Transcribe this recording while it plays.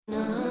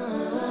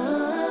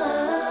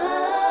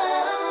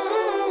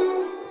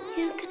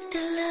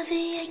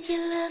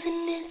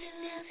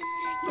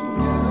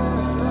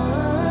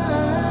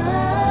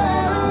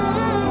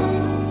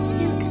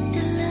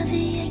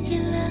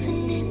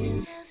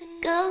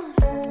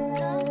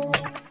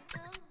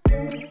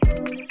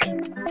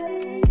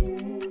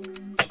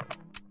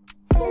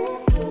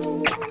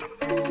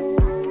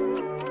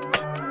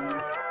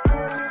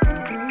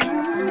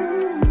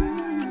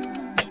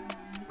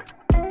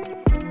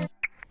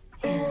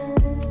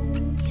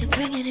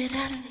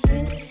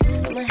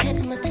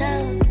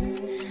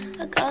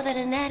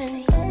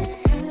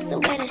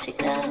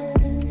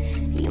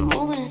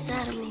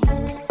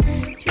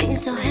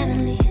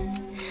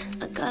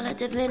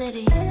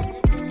Divinity,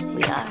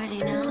 we already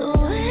know the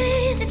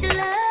way that you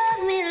love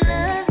me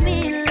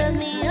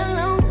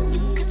alone.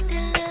 You got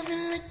that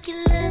loving like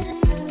you're loving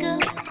this girl.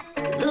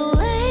 The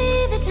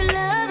way that you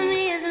love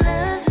me is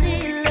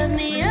lovely, love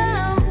me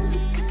alone.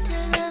 You got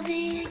that loving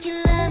like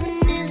you're loving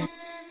this girl.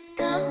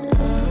 You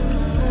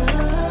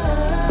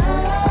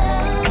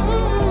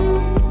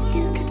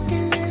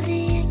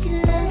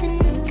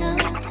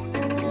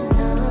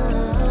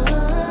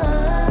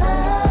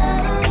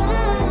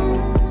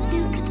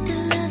got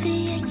that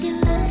loving like you're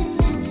loving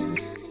this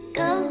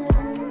girl.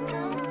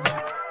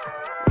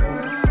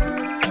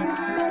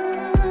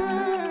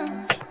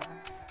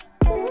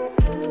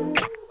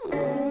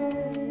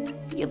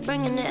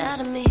 Bringing it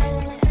out of me,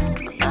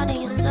 my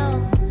body and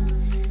soul.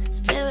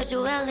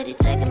 Spirituality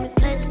taking me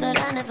places that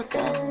I never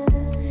go.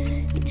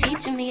 You're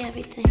teaching me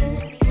everything,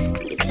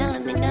 you're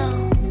telling me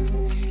no.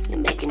 You're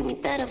making me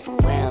better from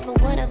wherever,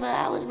 whatever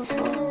I was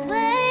before. The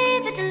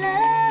way that you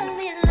love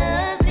me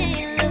alone.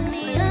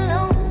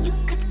 You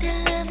got that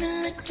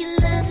loving like you're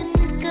loving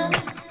this girl.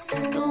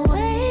 The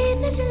way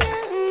that you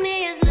love me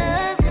is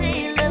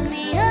lovely, love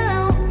me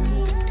alone.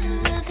 You got that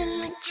loving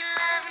like you're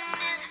loving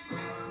this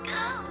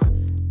girl.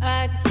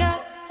 I got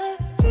a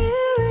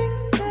feeling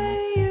that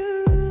you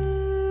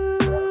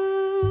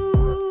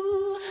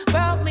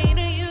brought me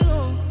to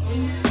you.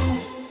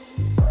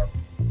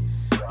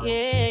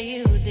 Yeah,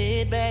 you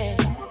did, babe.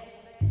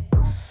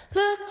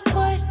 Look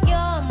what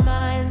your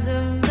mind's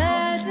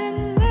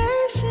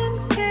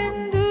imagination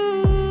can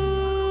do.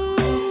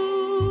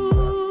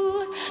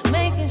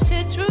 Making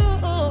shit true.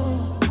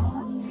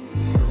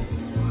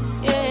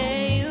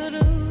 Yeah, you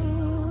do,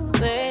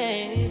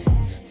 babe.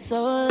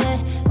 So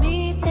let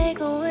me take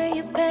away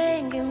your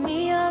pain, give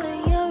me all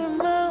of your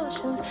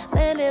emotions.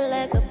 Land it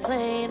like a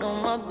plane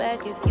on my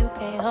back if you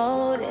can't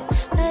hold it.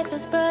 Life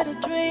is but a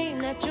dream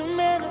that you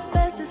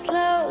manifested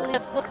slowly.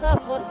 Fuck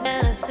up for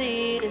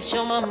fantasy to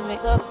show my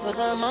makeup for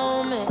the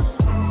moment.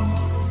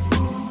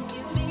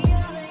 Give me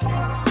all of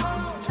your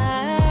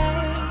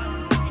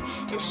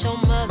emotions. It's show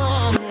my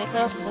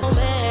makeup for the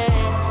moment.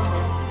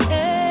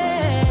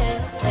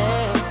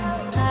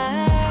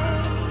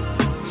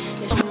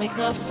 Make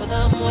up for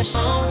the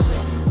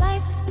moment.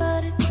 Life is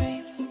but a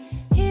dream.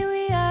 Here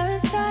we are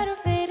inside of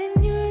it,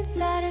 and you're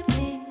inside of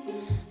me.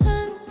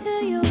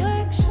 Until you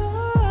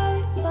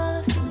actually fall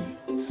asleep.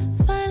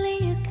 Finally,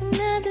 you can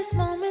add this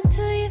moment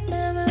to your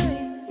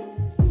memory.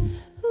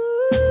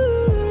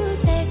 Ooh,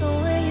 take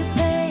away your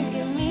pain,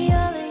 give me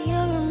all of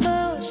your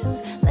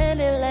emotions.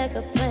 Land it like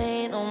a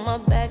plane on my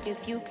back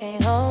if you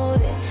can't hold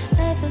it.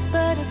 Life is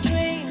but a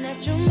dream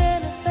that you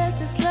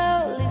manifested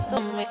slowly. So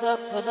make up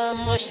for the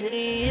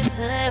mushy, it's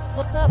an effort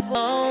for the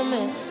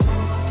moment.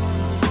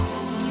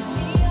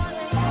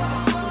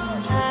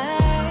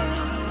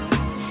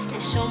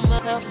 It's your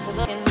make up for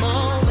the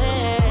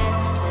moment.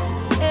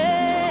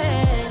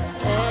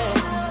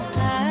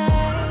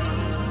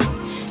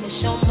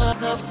 It's your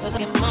make up for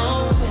the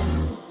moment.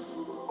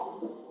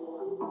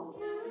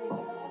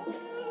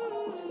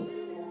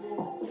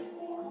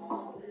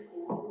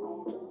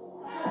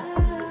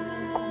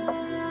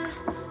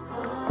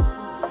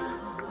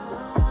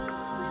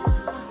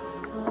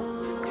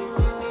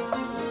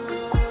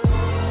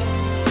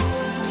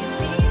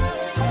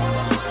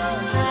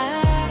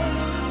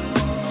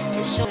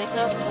 Make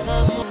up for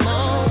the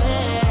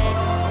moment.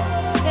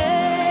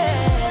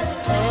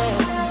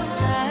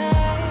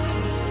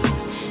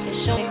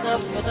 It's showing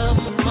up for the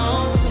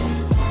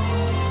moment.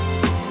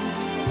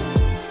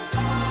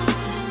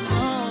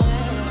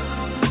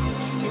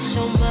 It's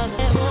your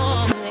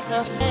mother make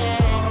up.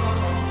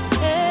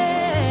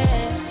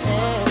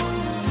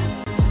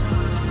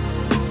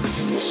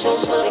 It's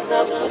your make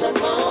up for the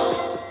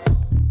moment.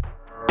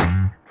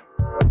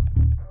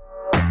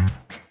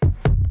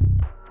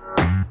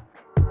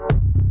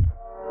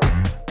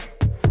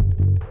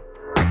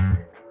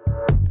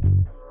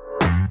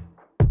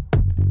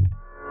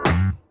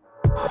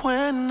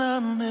 When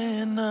I'm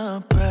in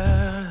a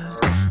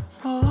bad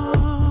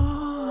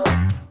mood,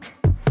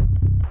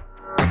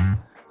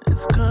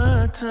 it's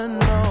good to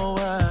know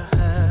I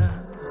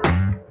have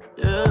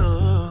you.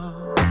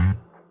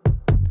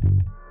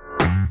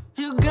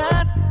 You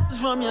got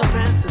from your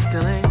past that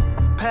still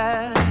ain't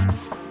past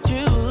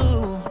you.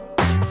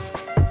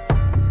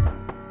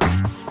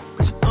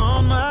 But you're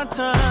on my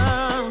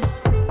time,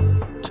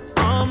 you're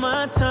on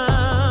my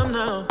time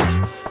now.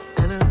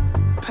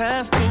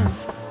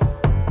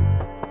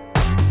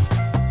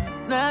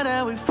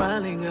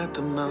 finally got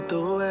them out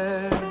the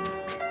way.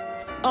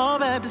 All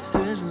bad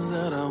decisions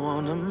that I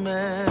wanna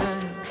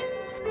make.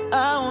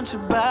 I want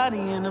your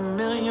body in a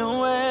million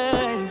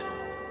ways.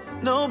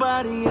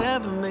 Nobody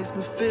ever makes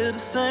me feel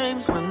the same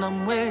as when I'm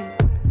with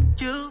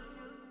you.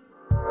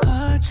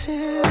 Arch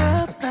it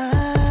up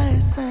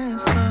nice and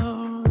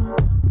slow.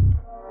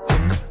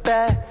 From the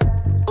back,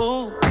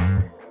 ooh.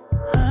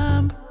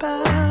 I'm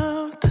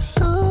about to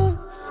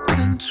lose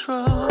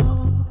control.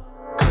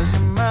 'Cause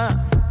you're my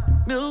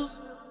muse.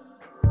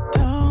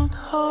 Don't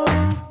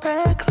hold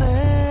back,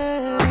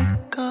 let it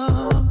go.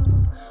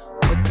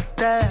 What did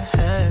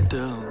that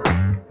do?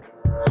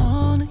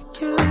 Only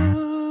you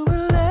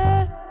will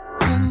let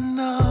me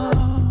know.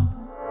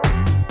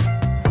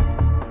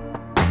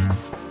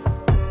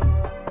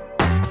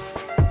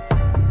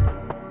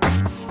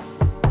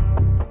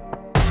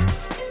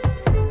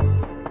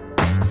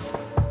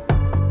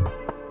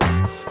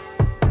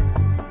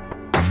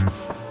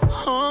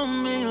 Hold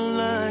me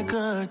like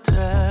a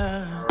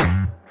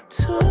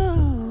tattoo.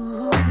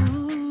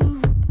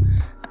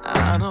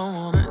 I don't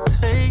wanna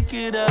take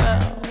it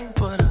out,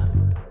 but I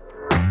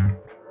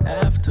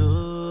have to.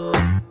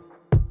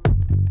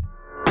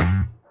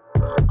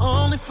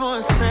 Only for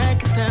a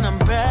second, then I'm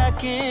back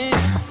in.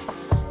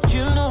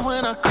 You know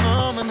when I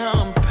come and how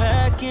I'm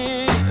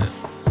packing.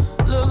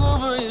 Look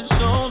over your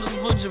shoulders,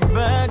 put your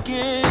back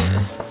in.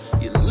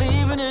 You're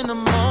leaving in the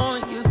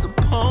morning, you're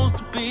supposed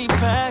to be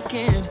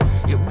packing.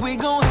 Yeah, we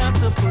gon' have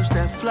to push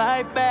that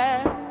flight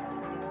back.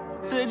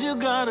 Said you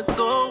gotta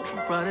go,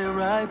 brought it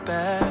right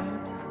back.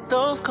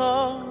 Those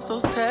calls,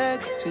 those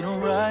texts, you don't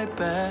write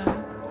back.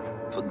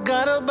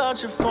 Forgot about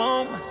your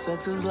phone, my sex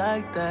is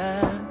like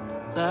that,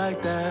 like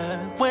that.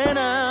 When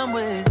I'm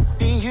with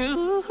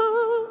you,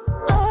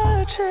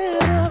 arch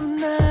it up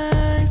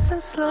nice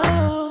and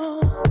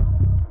slow.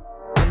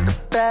 In the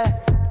back,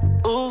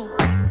 ooh.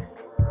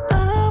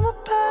 I'm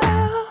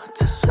about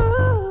to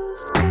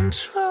lose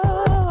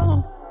control.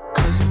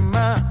 'Cause you're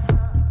my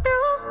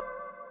muse.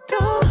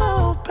 Don't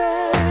hold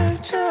back,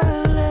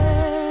 just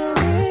let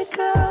it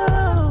go.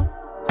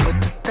 What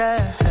did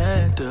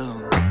that do?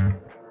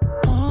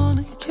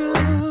 Only you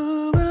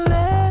will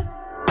let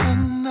me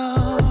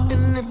know.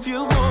 And if you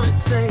wanna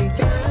take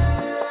it,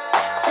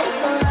 It's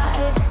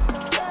alright.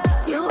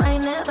 You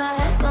ain't never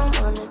had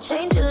someone to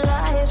change your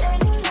life.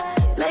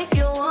 Make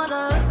you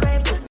wanna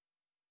regret,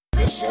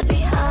 but it should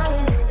be high.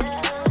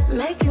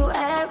 Make you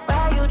act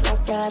right, you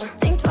don't gotta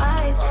think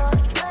twice.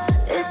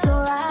 It's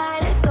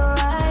alright, it's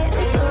alright,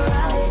 it's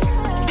alright.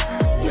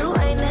 You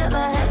ain't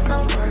never had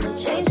someone to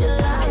change your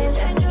life.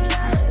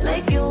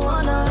 Make you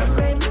wanna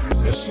regret, but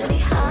it should be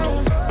high.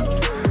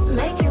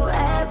 Make you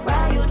act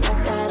right, you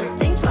don't gotta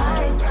think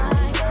twice.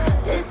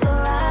 It's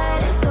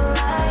alright, it's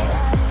alright.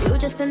 You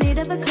just in need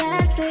of a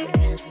classic.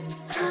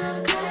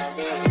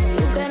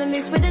 You gotta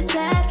mix with a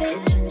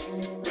savage.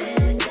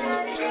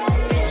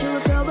 You a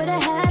girl with a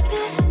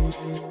habit.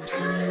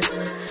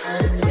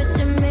 Just switch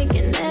and make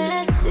it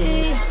nasty.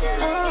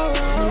 Oh,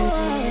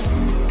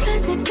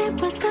 'cause if it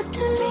was up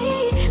to me,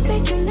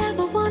 make you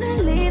never wanna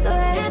leave. Or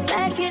I'd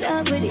back it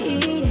up with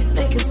ease.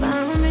 Make you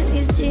find room in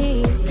these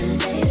jeans.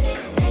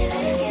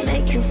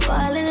 Make you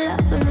fall in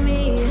love with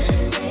me.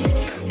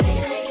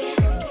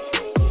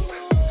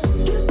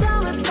 You down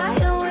with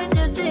fighting with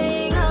your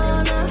thing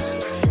on.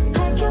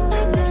 Pack your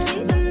bag and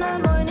leave in the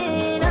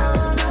morning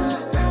on.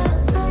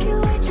 Are you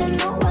waiting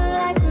no one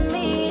like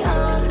me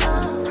on?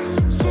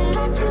 Shit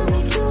I do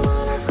make you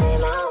wanna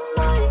scream, oh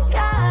my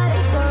God.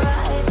 It's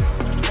alright.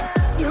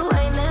 You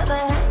ain't never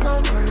had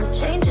someone to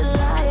change your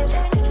life.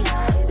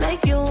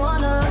 Make you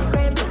wanna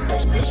regret, but that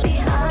shit be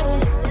high.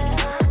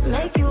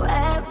 Make you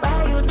act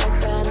right, you don't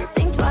gotta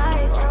think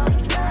twice.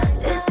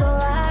 It's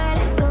alright,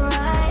 it's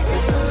alright,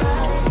 it's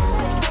alright.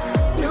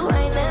 You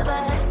ain't never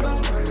had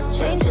someone to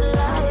change your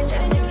life.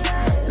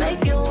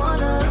 Make you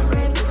wanna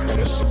regret, but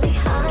that shit be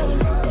high.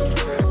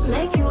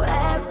 Make you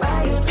act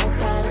right, you don't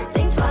gotta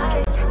think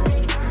twice.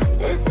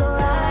 It's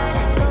alright,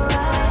 it's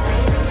alright.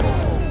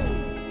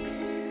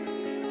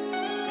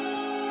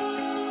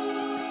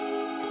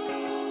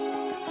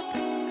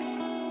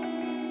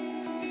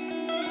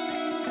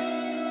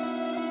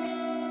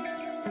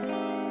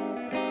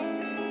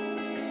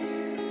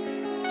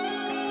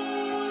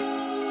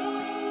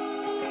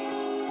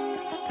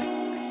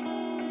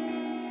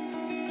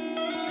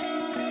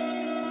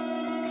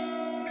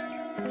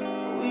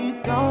 we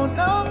don't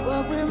know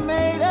what we're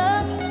made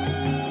of.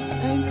 The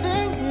same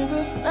thing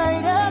we're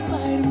afraid of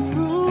might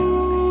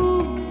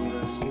improve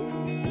us.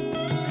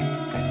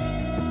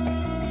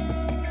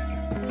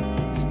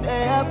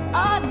 Stay up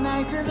all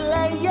night, just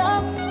lay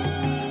up.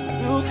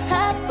 Use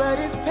half, but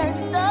it's pain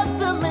stuff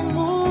to make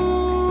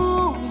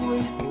moves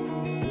with.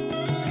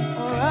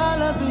 Or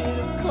I'll be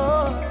the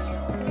cause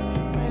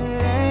when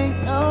it ain't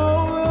no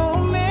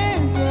room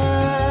in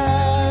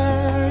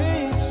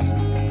Paris.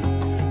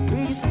 We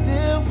can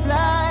still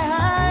fly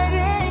high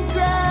and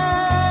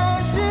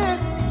crash it.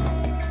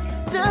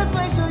 Just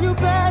make sure you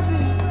pass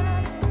it.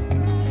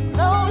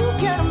 No, you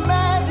can't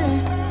imagine.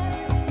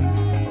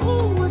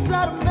 Ooh, it's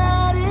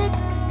automatic.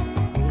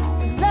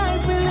 The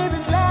life we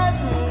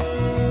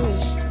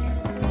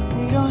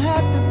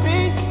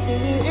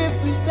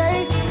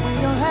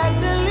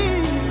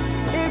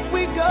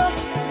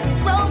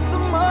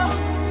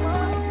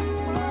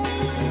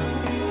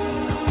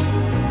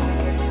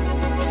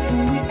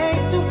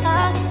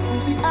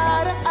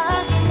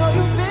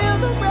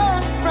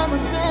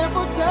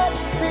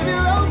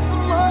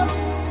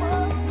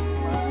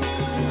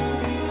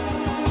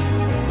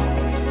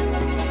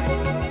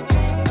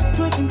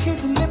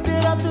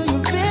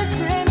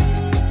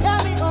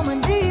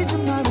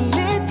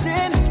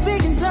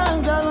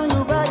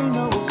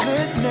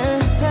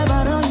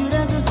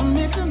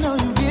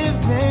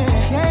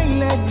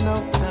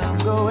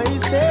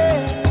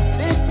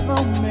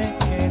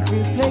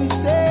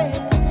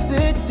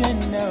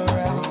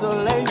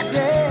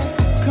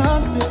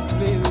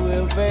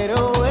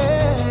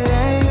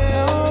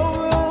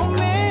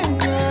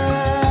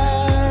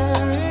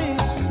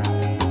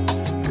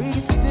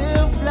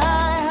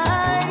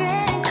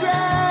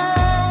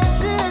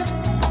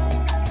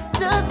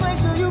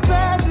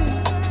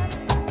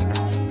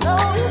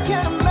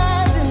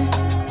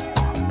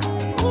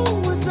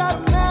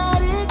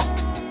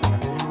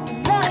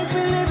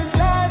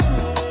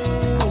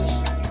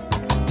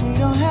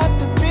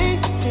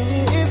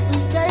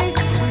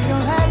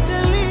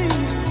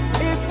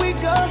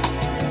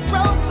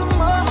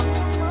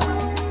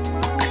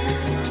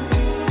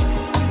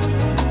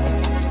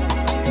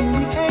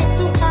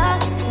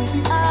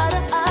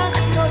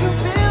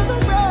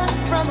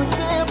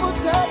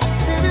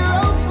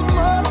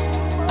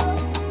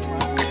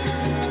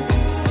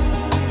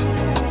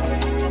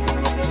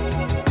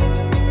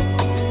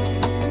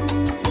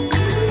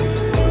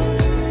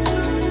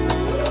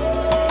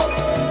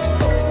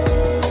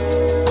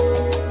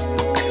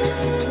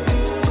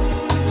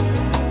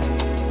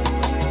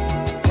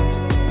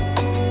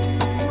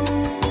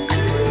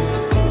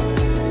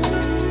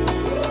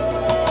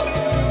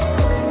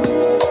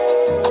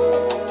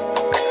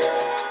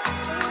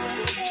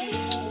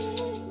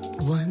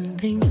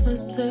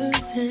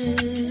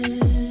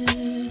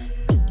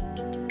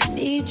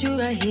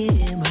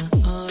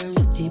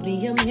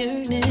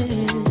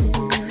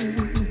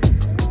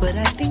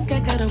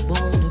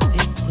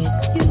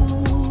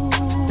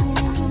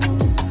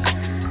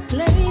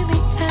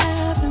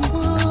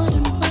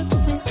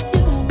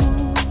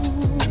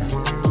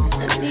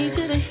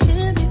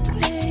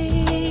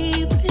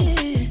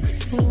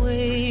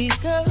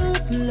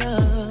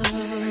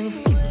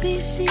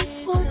These sheets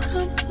won't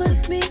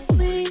comfort me,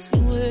 please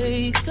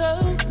wake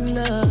up,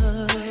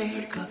 love.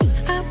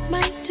 I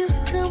might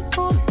just come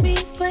off me,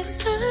 but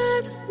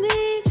I just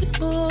need you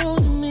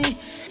holding me.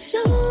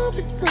 Show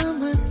me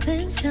some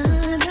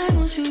attention. I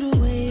want you to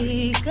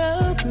wake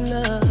up,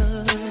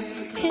 love.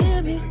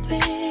 Hear me,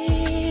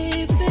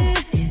 baby.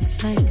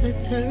 It's like a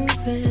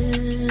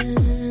turban.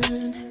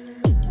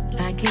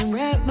 I can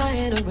wrap my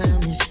head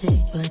around this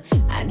shit, but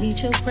I need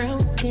your brown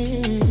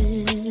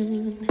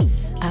skin.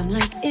 I'm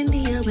like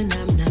India when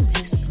I'm not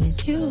pissed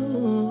with you.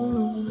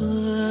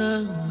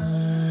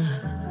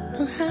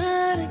 Know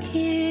how to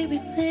keep it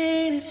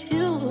saying it's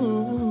you.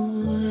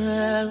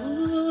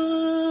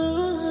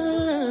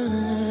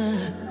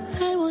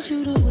 I want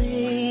you to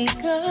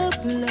wake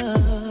up,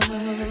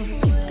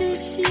 love.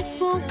 These sheets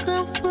won't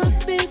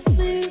comfort me,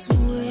 please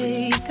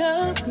wake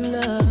up,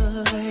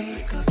 love.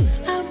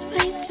 I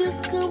might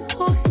just come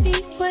off me,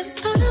 but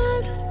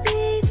I just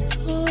need you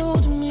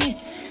holding me.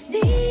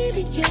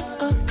 Needing your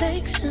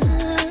affection.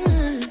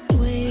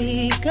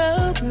 Wake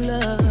up,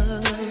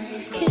 love.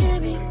 Hear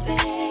me,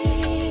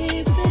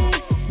 baby.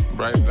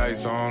 Bright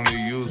lights are only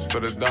used for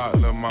the dark,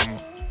 lil' mama.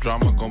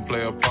 Drama gon'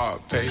 play a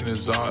part, pain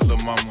is art, lil'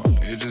 mama.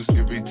 It just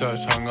can be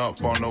touched, hung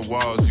up on the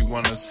walls. You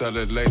wanna sell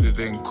it later,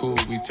 then cool,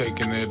 we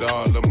taking it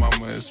all, lil'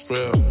 mama, it's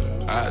real.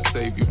 I'd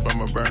save you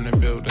from a burning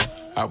building.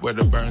 I wear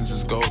the burns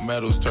as gold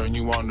medals, turn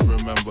you on to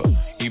remember.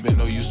 Even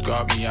though you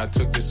scarred me, I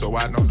took it, so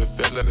I know the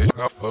feeling. It's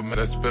off for me,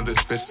 let's spill this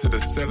bitch to the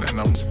ceiling.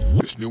 I'm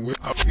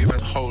feeling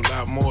a whole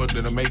lot more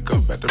than a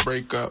makeup at the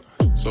breakup.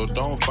 So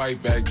don't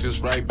fight back,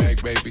 just right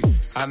back, baby.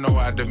 I know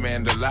I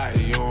demand a lot,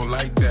 you don't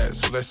like that,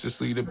 so let's just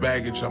leave the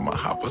baggage. I'ma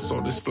hop us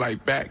on this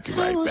flight back, get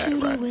right back, right? I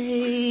want you to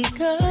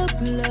wake up,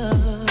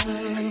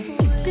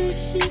 love.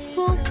 These sheets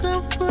won't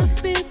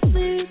comfort me,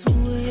 please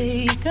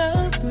wake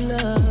up,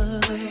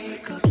 love.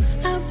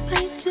 I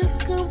might just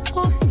come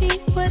off me,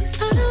 but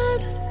I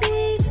just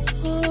need you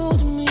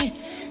holding me.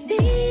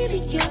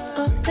 Needing your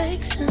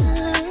affection.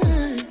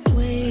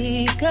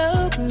 Wake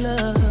up,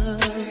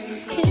 love.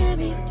 Hear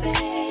me,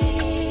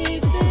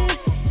 baby.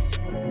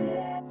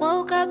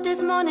 Woke up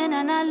this morning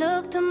and I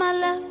looked to my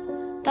left.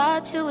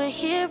 Thought you were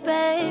here,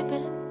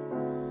 baby.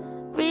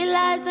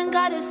 Realized and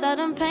got a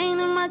sudden pain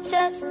in my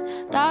chest.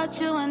 Thought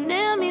you were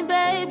near me,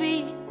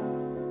 baby.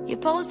 You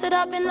posted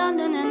up in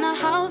London in the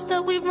house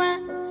that we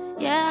rent.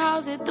 Yeah,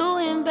 how's it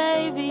doing,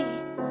 baby?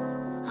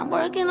 I'm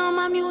working on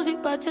my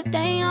music, but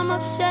today I'm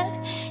upset.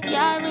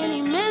 Yeah, I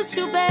really miss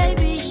you,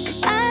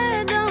 baby.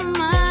 I don't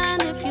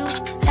mind if you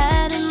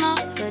had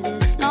enough for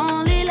this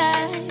lonely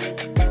life.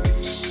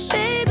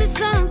 Baby,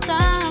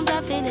 sometimes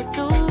I feel it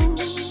too.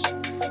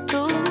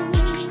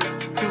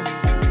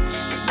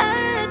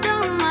 I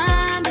don't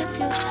mind if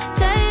you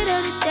tired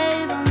of the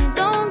days when we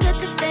don't get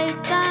to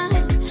FaceTime.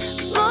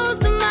 'Cause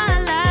most of my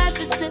life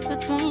is split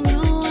between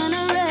you and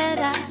a red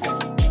eye.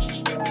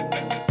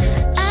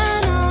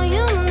 I know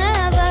you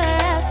never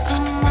ask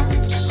for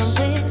much when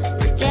we're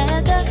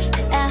together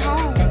at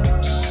home.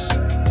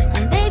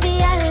 And baby,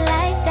 I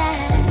like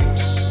that.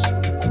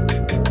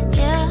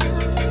 Yeah.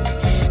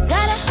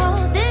 Gotta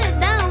hold it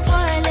down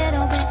for a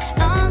little bit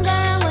longer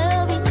and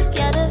we'll be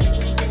together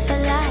for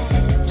life.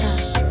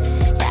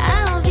 Yeah,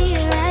 I'll be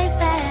right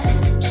back.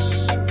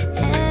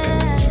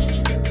 Yeah.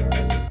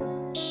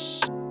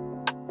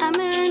 I'm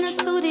here in the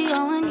studio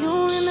and you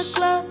in the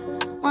club.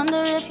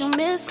 Wonder if you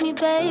miss me,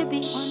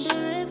 baby.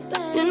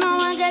 You know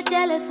I get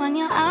jealous when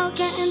you're out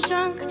getting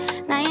drunk.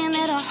 Now you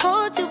need to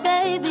hold you,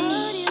 baby.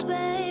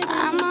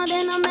 I'm out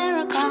in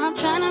America, I'm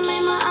trying to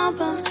make my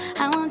album.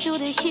 I want you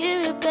to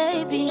hear it,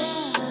 baby.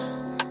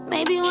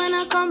 Maybe when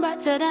I come back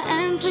to the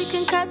ends, we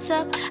can catch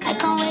up. I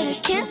can't wait to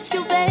kiss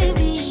you,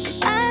 baby.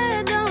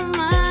 I don't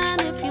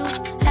mind if you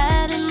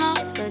had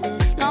enough for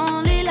this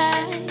lonely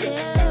life.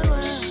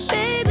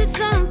 Baby,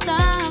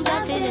 sometimes I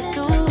feel it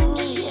too.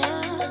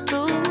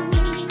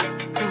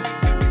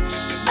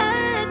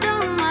 I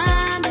don't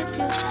mind if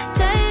you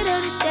tired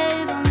of the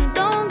days when we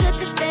don't get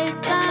to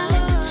FaceTime.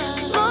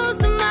 'Cause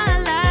most of my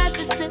life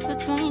is split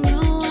between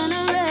you and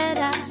a red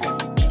eye.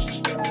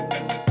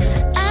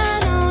 I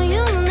know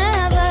you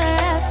never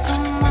ask for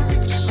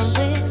much when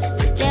we're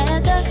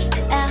together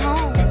at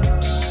home.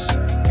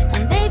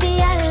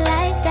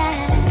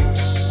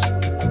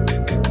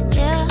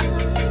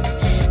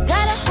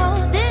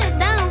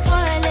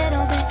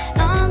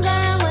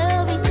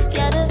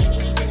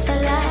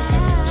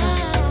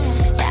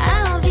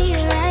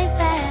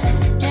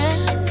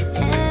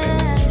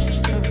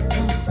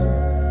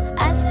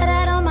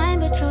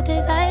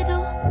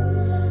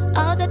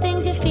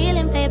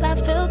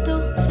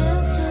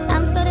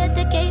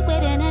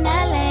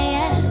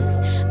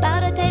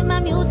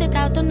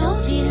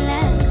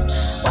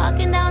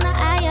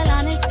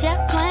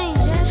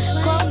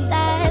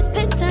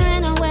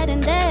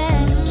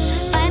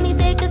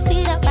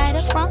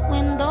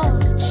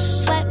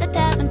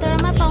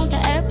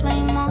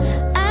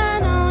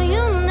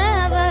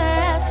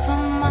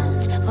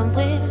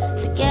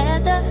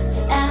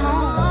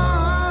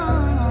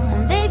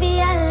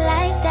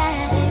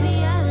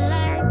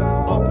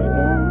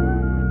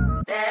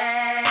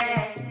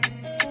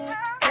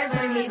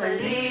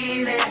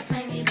 believe it. Let's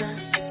make me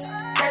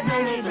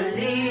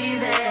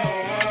believe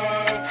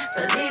it.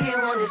 Believe you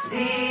won't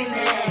deceive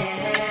me.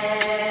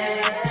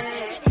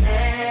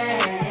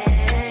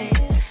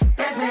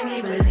 Let's make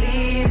me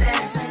believe it.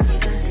 Let's make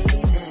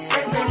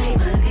me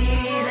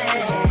believe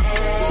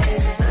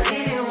it.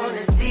 Believe you won't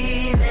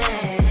deceive me.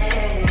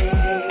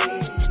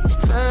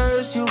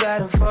 First you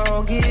gotta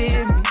forgive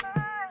me.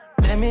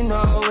 Let me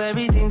know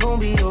everything gon'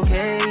 be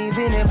okay.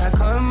 Even if I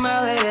come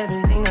out with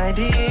everything I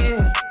did,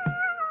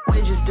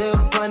 would you still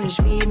punish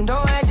me even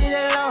though I did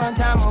it a long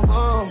time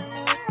ago?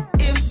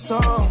 If so,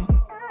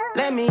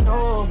 let me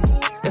know.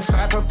 If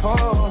I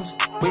propose,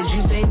 would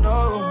you say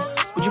no?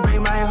 Would you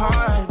break my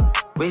heart?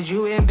 Would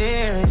you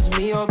embarrass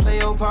me or play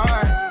your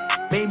part?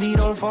 Baby,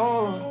 don't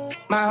fold,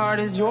 my heart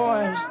is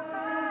yours.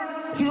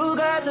 You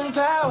got the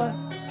power,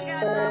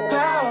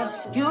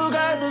 you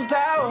got the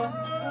power.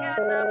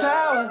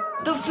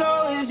 The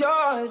flow is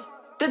yours,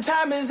 the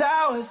time is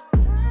ours.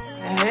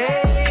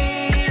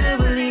 Hey, to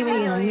believe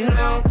me or you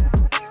don't.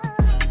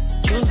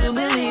 Choose to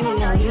believe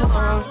me or you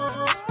won't.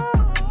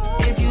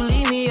 If you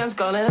leave me, I'm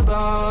skull and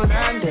bones.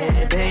 I'm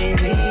dead,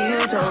 baby,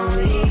 you told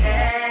me.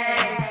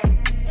 Hey,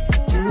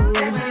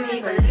 let's make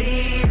me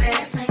believe it.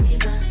 Let's make me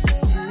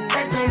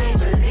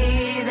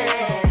believe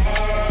it.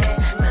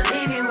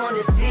 Believe you won't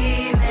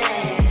deceive me.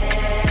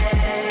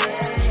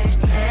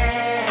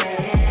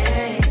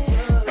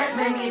 Let's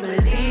make me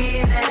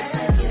believe it.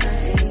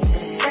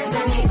 Let's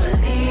make me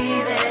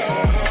believe it.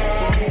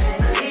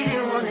 Believe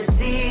you won't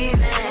deceive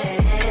me.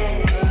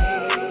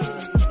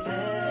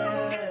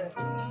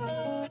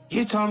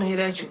 You told me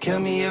that you kill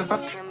me if I.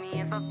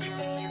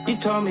 You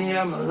told me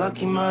I'm a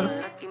lucky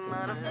mother.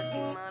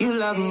 You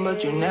love him,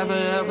 but you never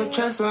ever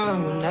trust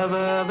him. You never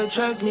ever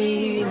trust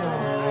me, no.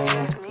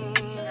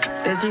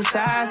 There's 3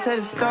 sides to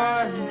the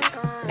story,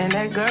 and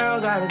that girl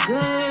got a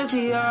good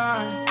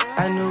PR.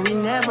 I knew we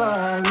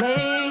never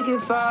make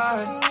it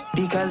far,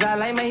 because I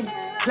like my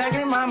black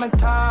and mama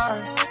tar.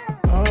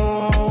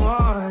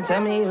 Oh,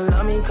 tell me you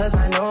love me, cause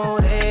I know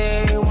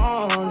they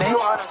won't. They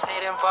wanna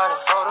fit in for the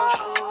photo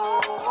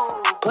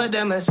shoot. Put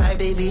them aside,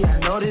 baby, I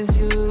notice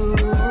you.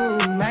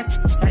 My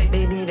like,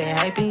 baby, they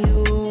hyping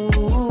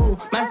you.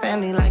 My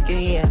family like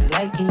it, yeah, they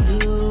liking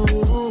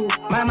you.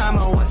 My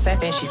mama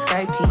WhatsApp and she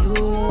Skyping you.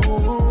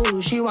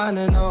 She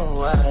wanna know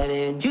what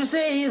it. You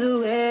say either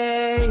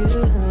way, you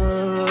do.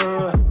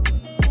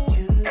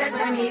 Let's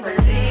make me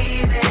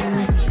believe it.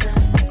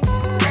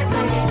 Let's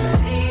make me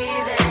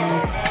believe it.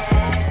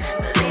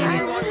 Believe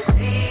you won't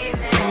deceive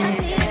me.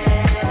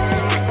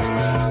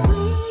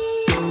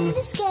 Sweet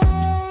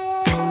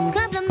escape.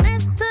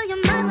 Compliments to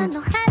your mother,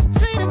 know how to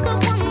treat a good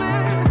woman.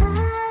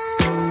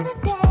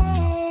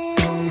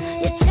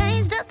 You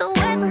changed up the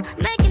weather,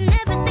 making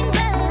everything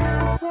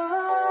better.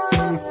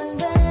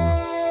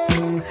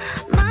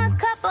 My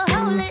cup will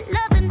hold it,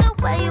 loving the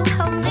way you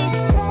hold me.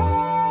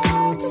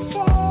 Safe to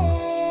say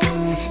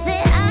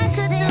that I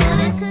could do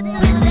this, could do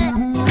that.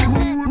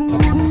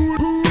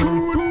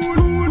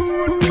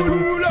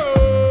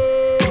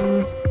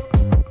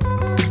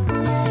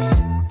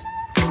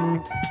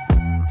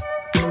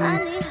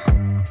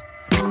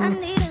 I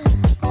need a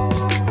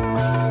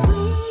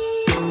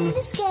sweet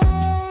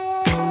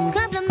escape.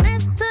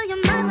 Compliments to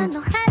your mother,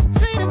 know how to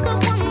treat a good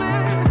woman.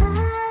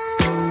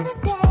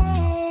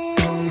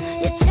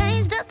 You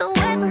changed up the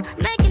weather,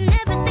 making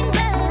everything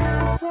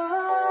better.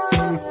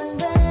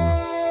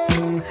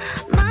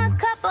 My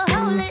cup will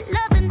hold it,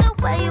 loving the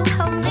way you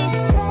hold me.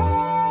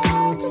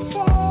 Safe to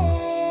say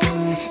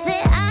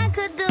that I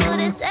could do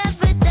this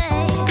every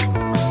day.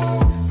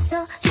 So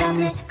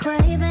chocolate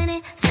craving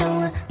it, so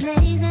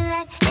amazing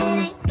like it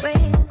ain't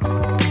real.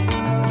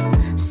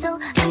 So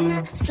I'm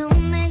not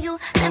assuming you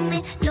got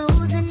me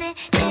losing it,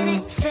 it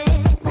ain't fair.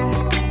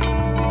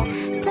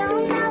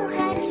 Don't know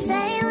how to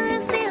say what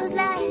it feels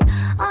like.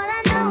 All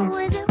I know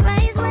is it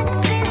rains when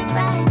it feels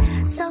right.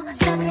 So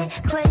chocolate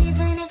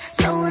craving it,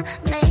 so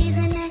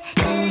amazing it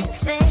ain't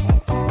fair.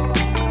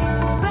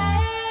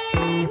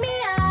 Break me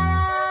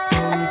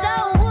out. So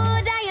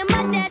would I am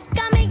my dad's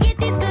come and get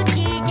this good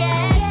gig,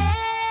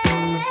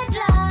 yeah. Get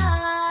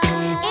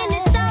lost in the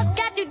sauce,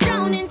 got you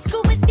drowning.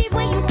 Scuba Steve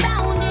when you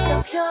found it. So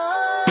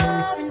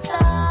pure and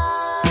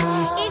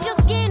soft. Is your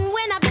skin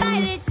when I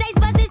bite it? Taste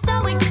buds is so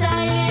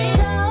exciting.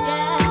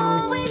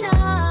 Going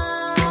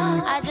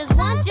on. I just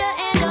want your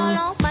hand all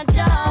on my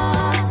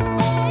jaw.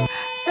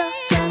 So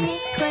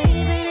chocolate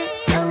craving it,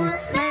 so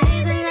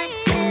amazing like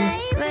it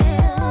ain't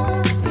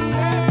real.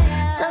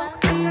 So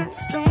I'm not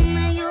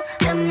assuming you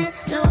got me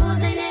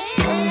losing it,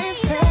 it ain't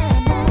fair.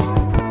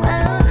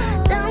 Well,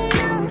 don't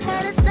know how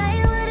to say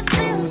what it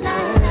feels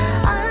like.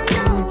 All I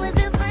know is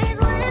it rains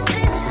when it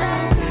feels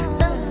right.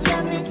 So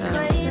chocolate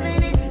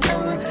craving it, so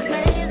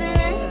amazing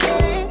like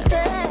it ain't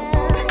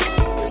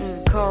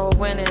fair. Cold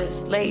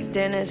winters, late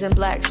dinners and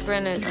black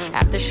sprinters.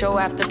 After show,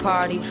 after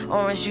party,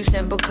 orange juice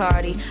and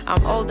Bacardi.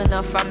 I'm old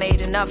enough, I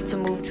made enough to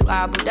move to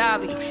Abu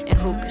Dhabi. And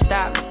who could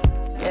stop me?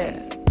 Yeah.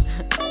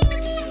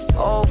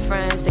 Old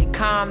friends, they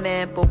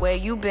comment, but where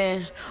you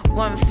been?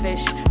 1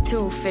 fish,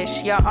 2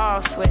 fish, y'all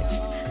all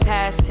switched.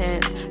 past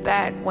tense.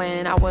 Back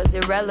when I was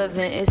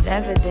irrelevant, it's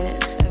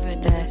evident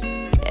that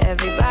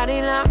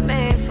everybody not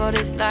made for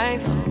this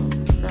life.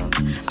 No,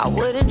 I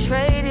wouldn't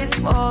trade it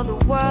for the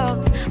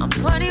world. I'm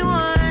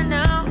 21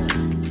 now.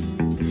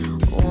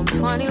 Oh, I'm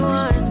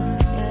 21.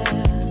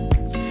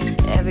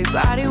 Yeah.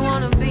 Everybody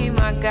wanna be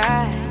my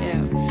guy,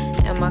 yeah.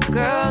 And my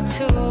girl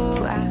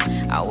too.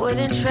 I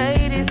wouldn't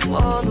trade it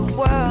for the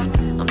world.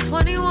 I'm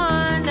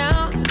 21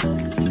 now.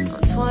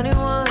 I'm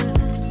 21.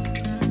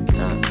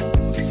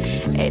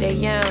 8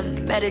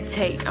 a.m.,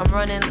 meditate, I'm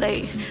running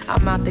late.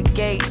 I'm out the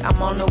gate,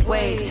 I'm on the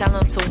way. Tell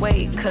them to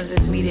wait, cause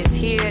it's meetings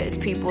here, it's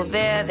people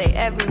there, they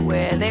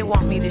everywhere. They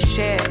want me to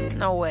share,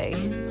 no way.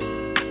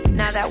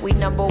 Now that we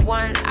number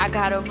one, I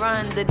gotta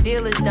run, the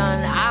deal is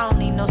done. I don't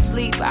need no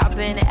sleep, I've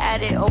been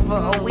at it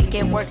over a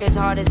weekend. Work as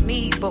hard as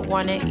me, but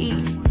wanna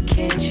eat.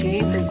 Can't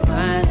cheat the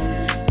grind.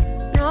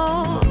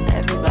 No,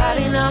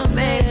 everybody not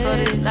made for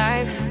this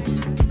life.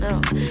 No,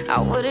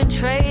 I wouldn't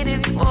trade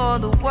it for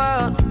the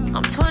world.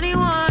 I'm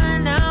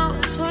 21 now,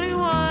 I'm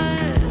 21.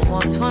 Oh,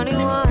 I'm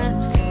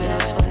 21, screaming I'm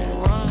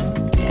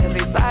 21.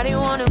 Everybody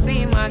wanna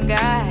be my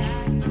guy,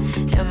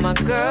 and my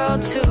girl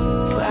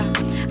too.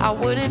 I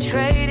wouldn't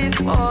trade it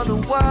for the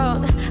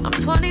world. I'm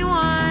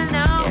 21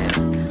 now, yeah.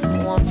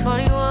 Oh, I'm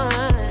 21.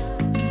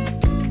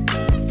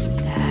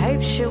 That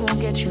hype shit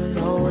won't get you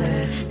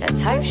nowhere. That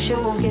type shit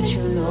won't get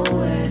you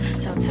nowhere.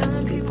 Stop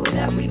telling people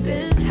that we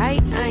been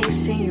tight, I ain't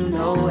seen you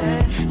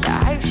nowhere.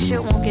 That hype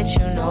shit won't get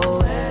you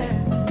nowhere.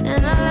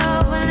 And I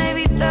love when they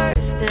be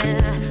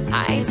thirsting.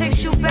 I ain't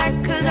text you back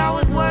cause I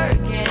was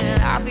working.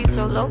 I be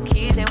so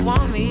low-key, they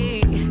want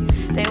me.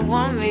 They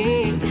want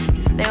me.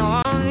 They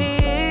want me.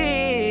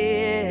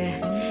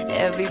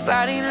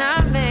 Everybody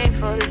not made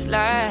for this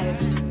life.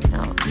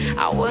 No,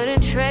 I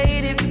wouldn't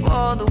trade it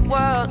for the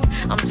world.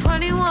 I'm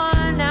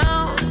 21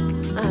 now.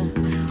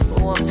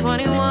 Oh, I'm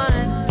 21.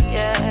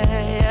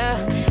 Yeah.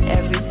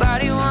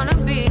 Everybody wanna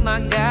be my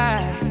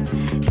guy,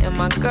 and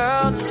my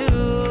girl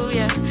too,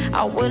 yeah.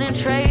 I wouldn't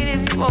trade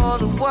it for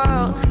the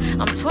world.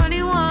 I'm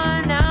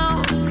 21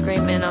 now,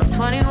 screaming I'm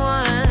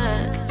 21.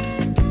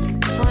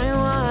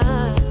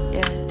 21,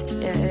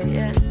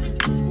 yeah.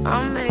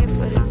 I'm made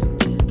for this.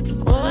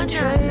 Wouldn't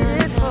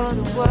trade it for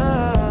the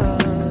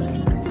world.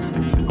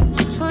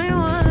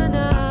 21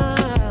 now.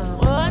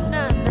 Oh,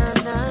 na.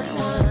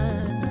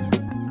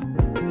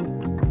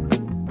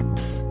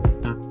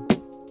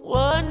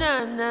 Oh, na.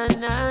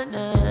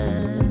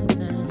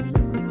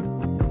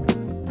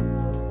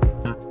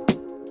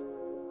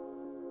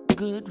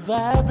 Good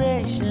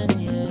vibration,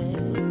 yeah.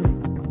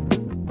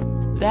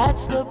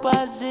 That's the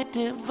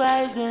positive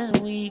vibes and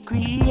we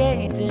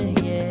creating,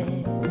 yeah.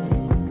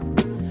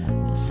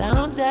 The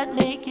sounds that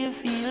make you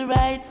feel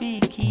right, we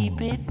keep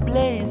it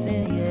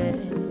blazing, yeah.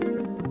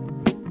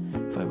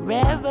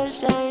 Forever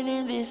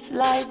shining this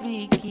light,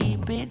 we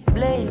keep it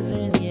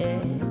blazing,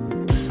 yeah.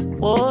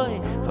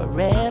 Boy,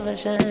 forever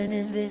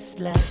shining this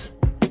light.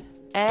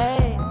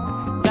 Hey,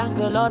 thank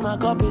the Lord, my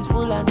cup is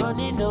full and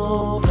running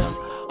over.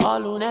 All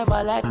who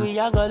never like we,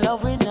 I got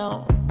love we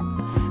know.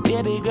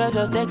 Baby girl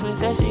just text me,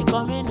 say she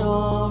coming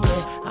over.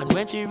 And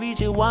when she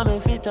reach it, want me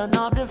fit turn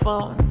up the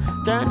phone.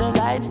 Turn the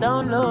lights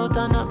down low,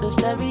 turn up the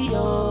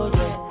stereo,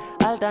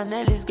 yeah. Alton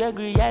Ellis,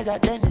 Gregory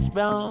Isaac, Dennis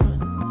Brown.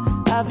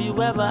 Have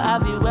you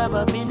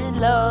ever been in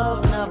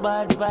love? Now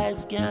bad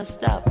vibes can't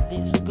stop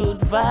this good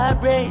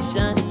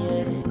vibration,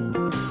 yeah.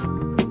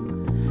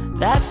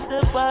 That's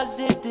the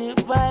positive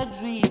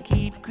vibes we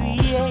keep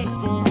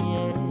creating,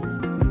 yeah.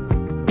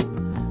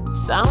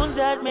 Sounds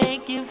that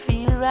make you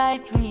feel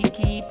right, we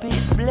keep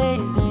it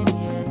blazing,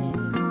 yeah.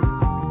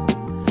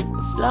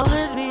 As long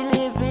as we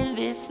live in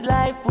this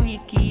life, we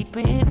keep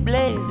it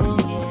blazing,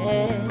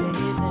 yeah.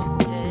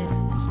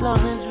 As long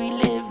as we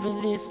live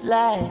in this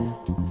life,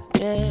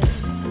 yeah.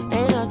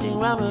 Ain't nothing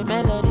wrong with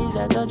melodies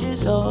that touch your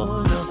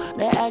soul, no.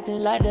 They're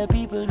acting like the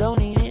people don't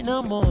need it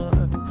no more.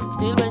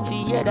 Still when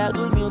she hear that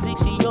good music,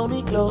 she hold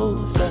me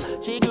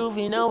closer. She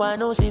groovy now, I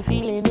know she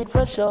feeling it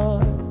for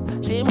sure.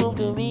 She moved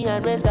to me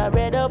and rest her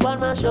head up on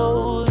my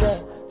shoulder.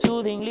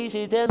 Soothingly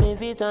she tell me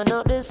if it turn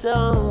up the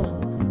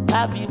sound.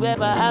 Have you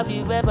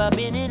ever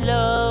been in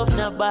love?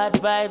 Now bad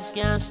vibes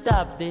can't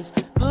stop this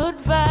good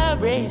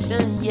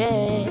vibration,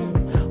 yeah.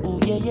 Oh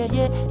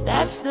yeah.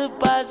 That's the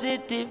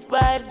positive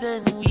vibes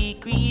and we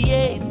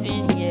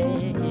creating,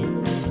 yeah.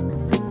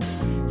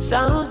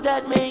 Sounds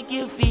that make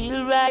you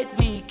feel right,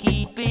 we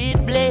keep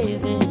it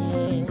blazing,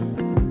 yeah.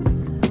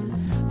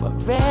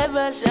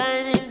 Forever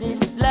shining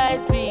this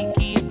light, we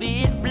keep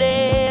it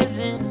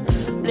blazing.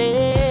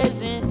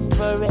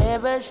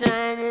 Forever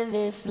shining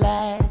this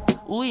light,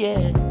 ooh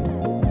yeah.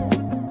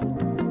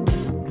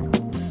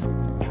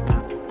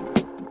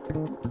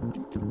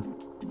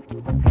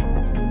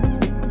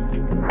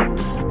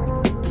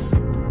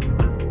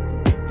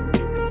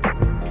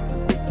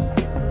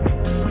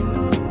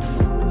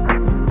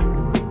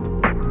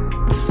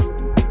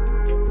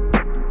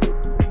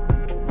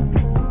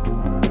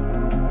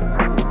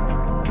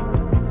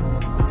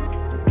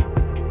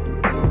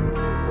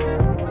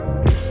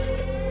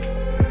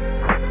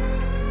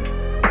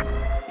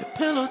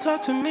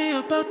 Talk to me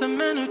about the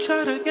men who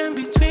try to get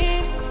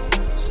between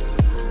us.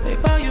 They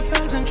buy you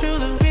bags and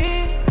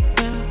jewelry,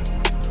 yeah.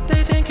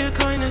 They think your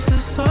kindness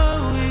is so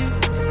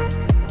weak.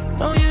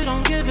 No, you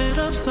don't give it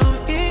up so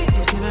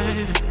easy,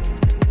 baby.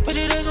 But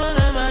you just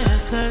wanted my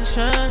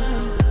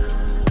attention.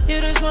 You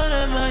just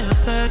wanted my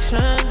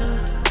affection.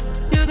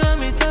 You got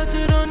me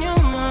tattooed on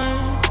your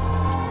mind.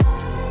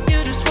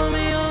 You just want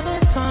me all the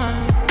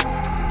time.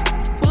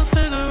 We'll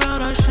figure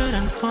out our shit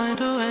and find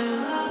a way.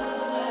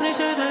 When you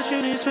say that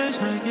you need space,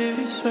 I give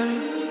you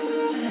space.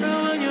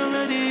 Girl, when you're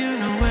ready, you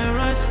know where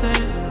I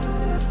stay.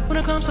 When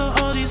it comes to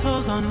all these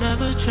hoes, I'll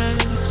never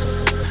chase.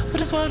 But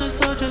this world is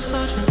such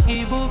an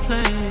evil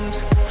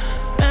place.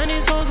 And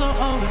these hoes will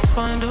always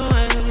find a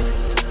way.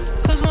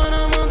 Cause when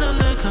I'm on the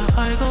liquor,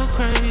 I go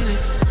crazy.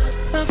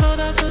 And for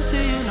that pussy,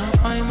 you know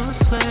I'm a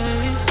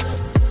slave.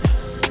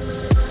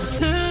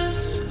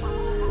 This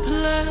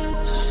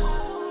place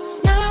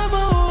is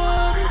never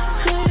what it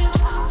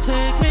seems.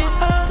 Take me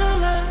out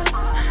of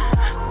LA.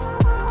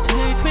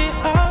 Take me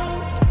out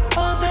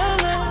of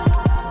LA.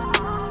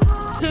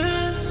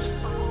 This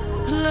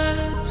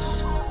place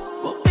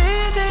will be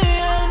the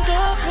end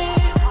of me.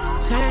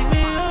 Take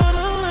me out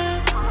of LA.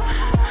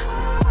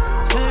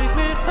 Take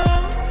me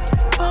out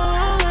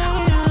of LA.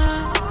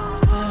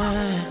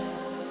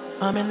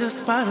 I'm in this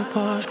spider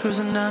Porsche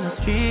cruising down the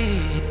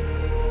street.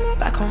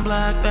 Black on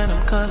black,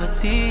 Venom covered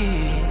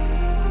teeth.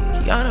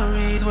 Keanu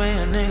Reeves way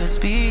a nigga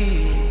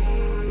speed.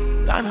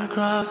 Diamond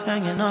cross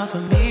hanging off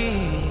of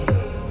me.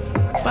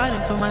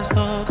 Fighting for my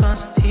soul,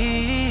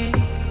 Constantine.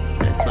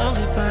 And it's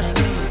slowly burning,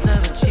 it was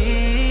never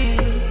cheap.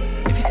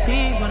 If you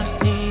see what I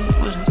see, you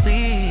wouldn't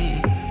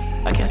sleep.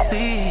 I can't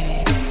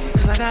sleep,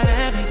 cause I got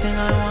everything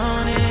I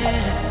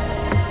wanted.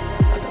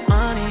 Got the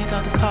money,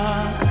 got the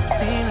cars, got the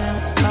ceiling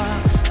with the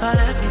stars. Got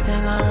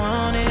everything I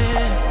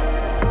wanted,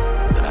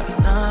 but I'd be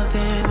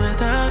nothing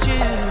without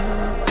you.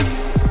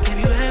 Give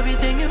you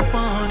everything you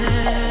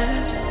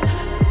wanted.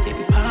 Give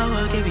you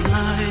power, give you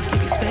life,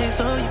 give you space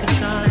so you can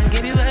shine.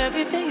 Give you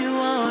everything you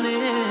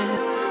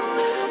wanted,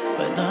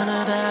 but none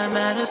of that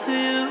matters to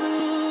you.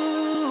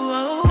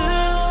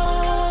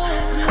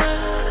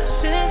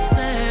 This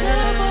place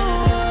never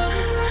what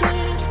it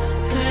seems.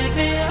 Take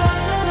me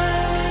out of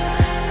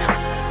there.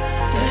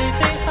 Take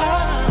me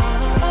out.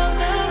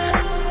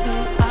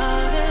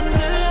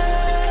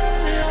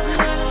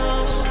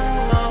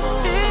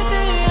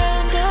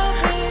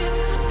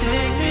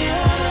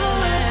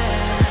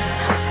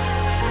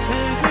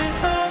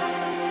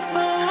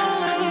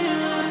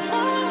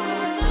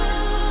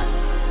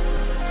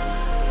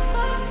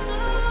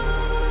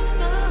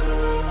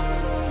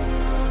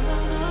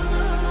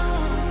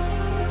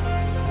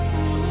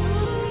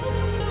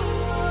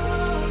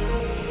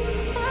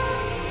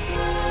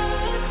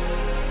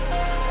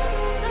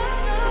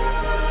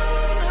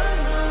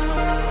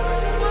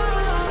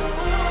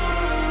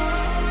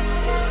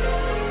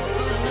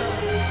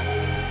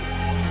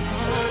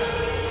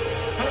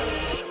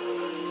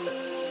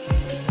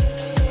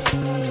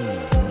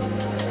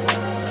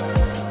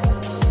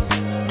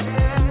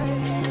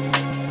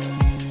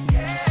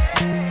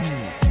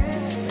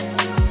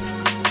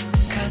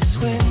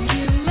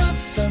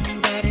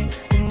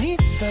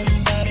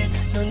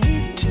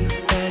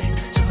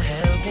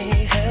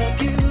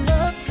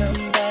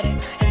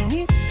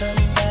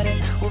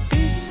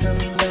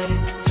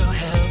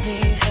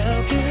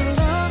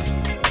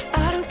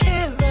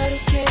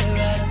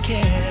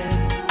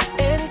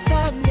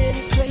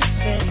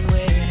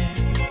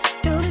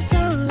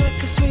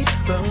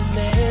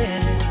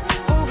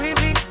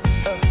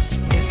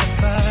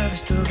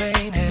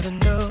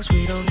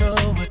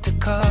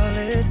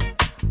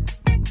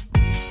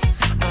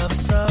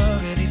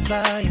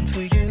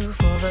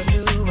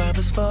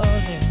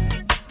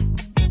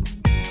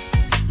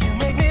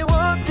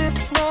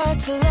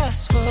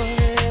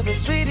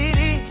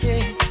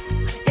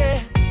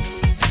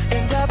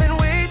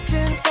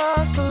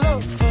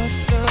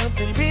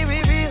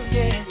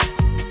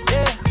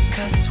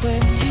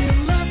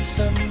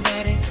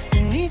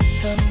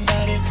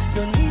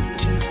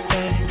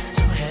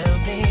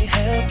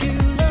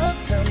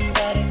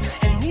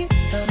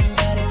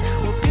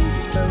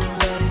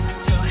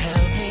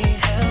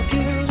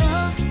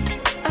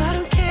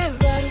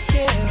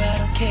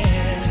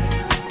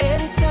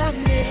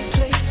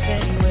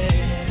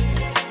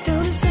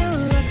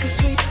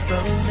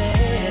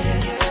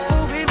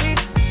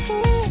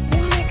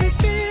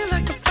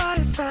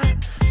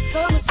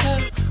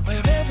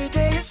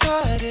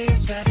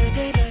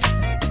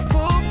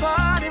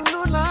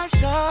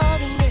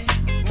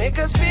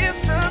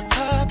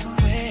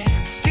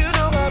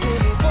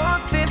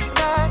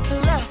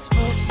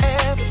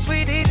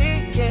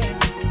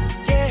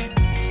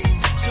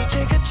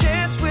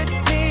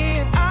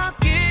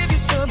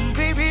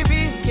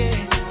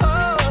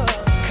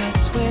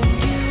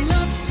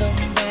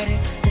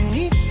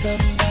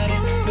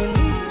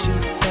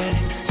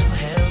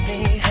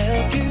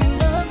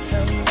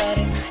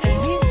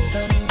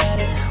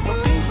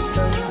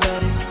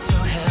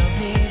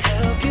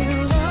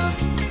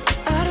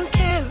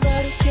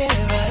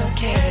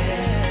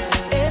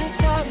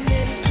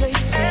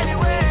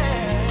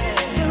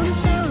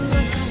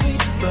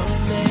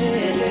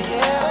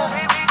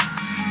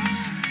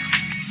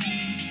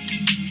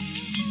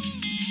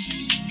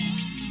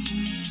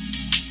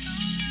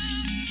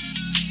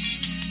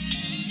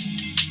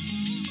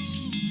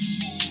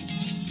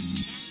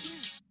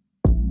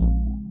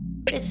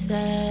 rich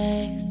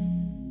sex,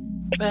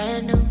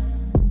 brand new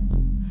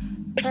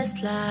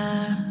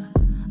Tesla.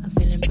 I'm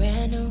feeling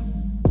brand new.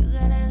 You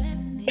gotta let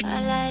me. I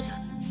light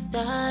up,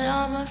 start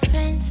all my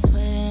friends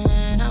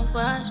when I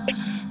watch,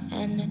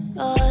 and the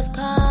doors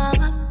come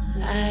up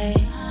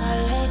like my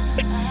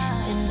legs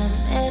in the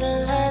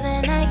middle of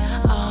the night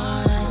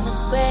on the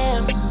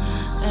gram,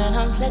 and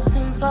I'm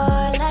flexing for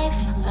life.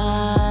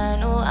 I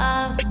know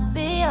I'll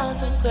be on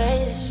some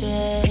crazy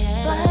shit,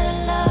 but I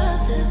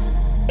love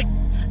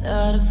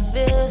to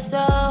feel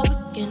so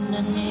weak in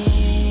the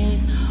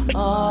knees.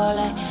 All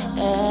like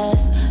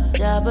SWV,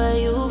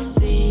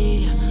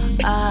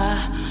 I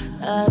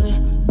love it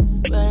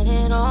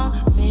running on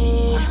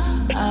me.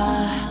 I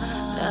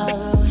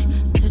love it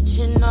when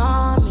touching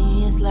on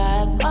me. It's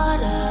like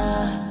water.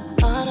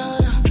 Oh no,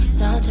 no,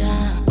 don't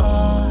drown.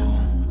 Oh,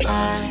 I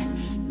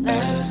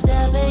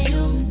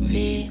SWV,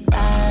 I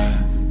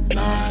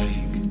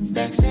like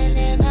sexing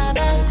in the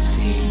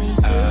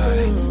backseat. I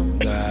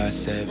got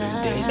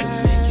 7 days to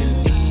make your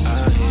knees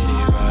hit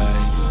it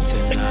right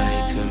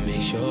tonight to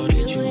make sure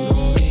that you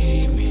don't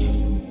leave me.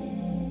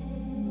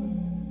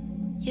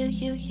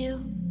 You,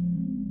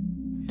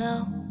 no,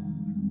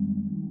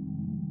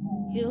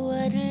 you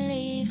wouldn't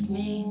leave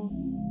me.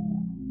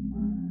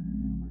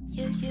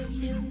 You,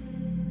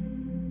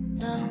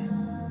 no,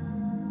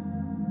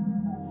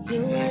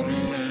 you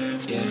wouldn't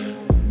leave me.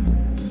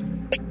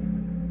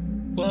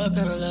 What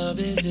kind of love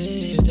is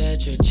it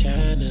that you're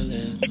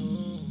channeling?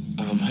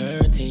 I'm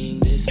hurting,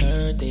 this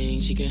hurting,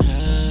 she can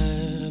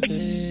have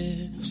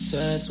it.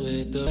 Obsessed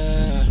with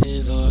the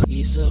is all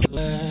he's so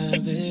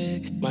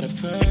savage. Am I the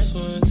first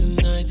one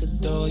tonight to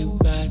throw you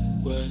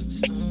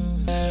backwards?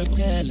 Tell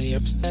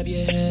stab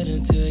your head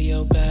until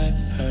your back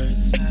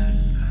hurts.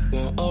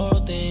 Want all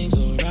things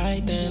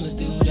alright, then let's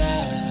do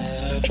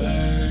that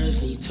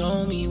first. He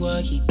told me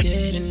what he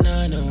did and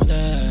I know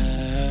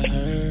that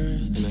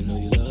hurts. And I know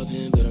you love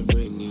him, but I'm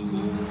bringing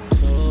you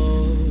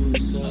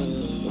closer.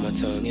 With my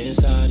tongue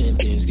inside and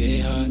things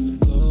get hot.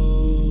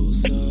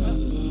 Closer.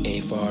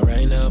 Ain't far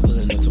right now,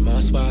 pulling up to my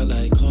spot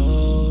like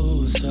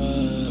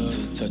closer.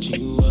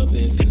 Touching you up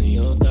and feeling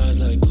your thighs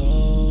like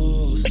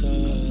closer.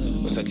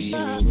 Once I get in your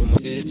room, I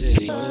get to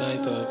your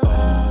life up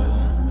all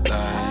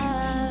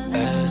like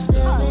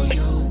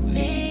SWV.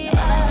 I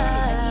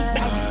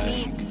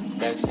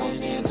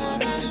sexing in the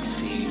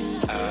backseat.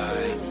 I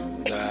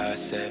got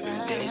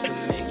 7 days to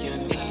make your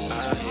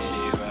knees hit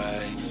it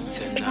right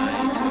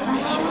tonight to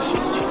make sure.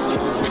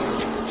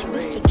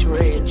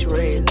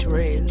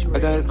 I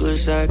got a good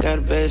side, got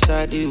a bad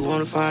side. Do you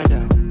wanna find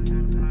out?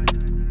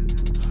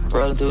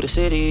 Rolling through the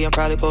city, I'm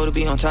probably supposed to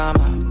be on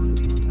timeout.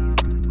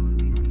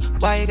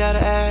 Why you gotta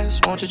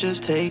ask? Won't you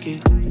just take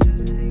it?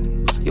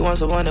 You want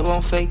someone that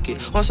won't fake it.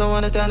 Want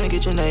someone that's down to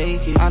get you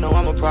naked. I know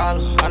I'm a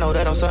problem. I know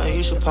that I'm something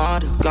you should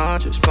ponder.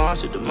 Ganja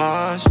sponsored the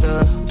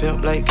monster.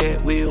 Pimp like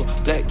cat wheel.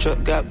 Black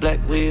truck got black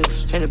wheels.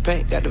 And the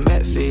paint got the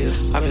matte feel.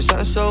 I've been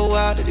something so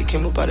wild that it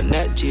came up out of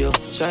Nat Geo.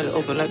 Shot it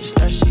open like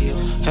pistachio.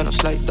 Had no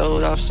slight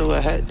throwed off, so I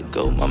had to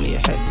go. Mommy,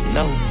 I had to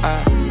know.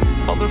 I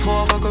open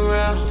for a fuck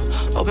around.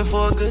 Open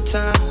for a good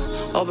time.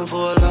 Open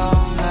for a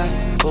long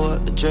night. Pour a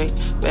drink.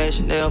 Bad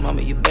Chanel,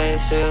 mama, you bad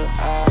sale.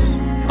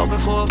 Open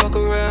for a fuck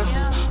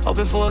around.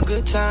 Open for a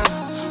good time,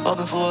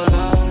 open for a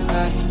long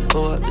night.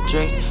 Pour up the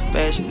drink,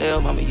 bad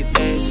Chanel, mama, you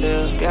bad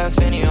sales. Got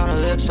Fanny on her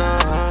lips,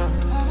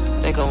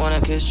 think I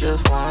wanna kiss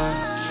just one.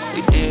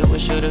 We did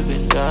what should've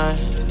been done.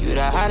 You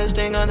the hottest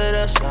thing under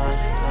the sun.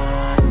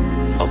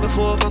 Open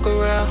for a fuck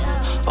around,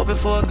 open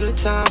for a good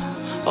time,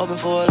 open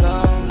for a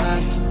long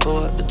night.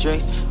 Pour up the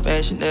drink,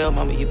 bad Chanel,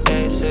 mama, you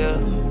bad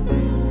sales.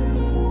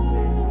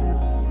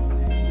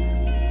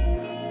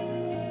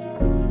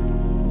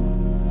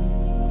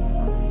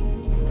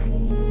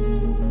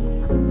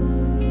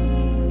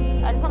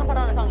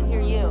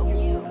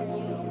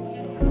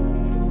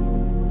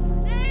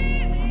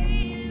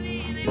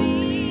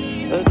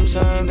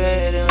 Turn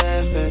bad and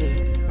laugh at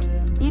it.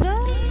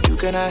 You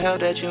cannot help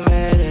that you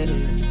mad at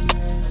it.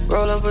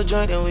 Roll up a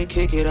joint and we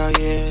kick it out,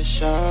 yeah,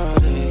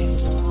 shawty.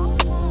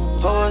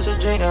 Pour us a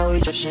drink and we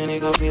just in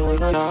it, go feel we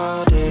gon'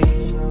 all day.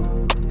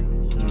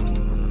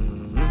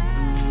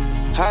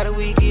 How do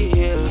we get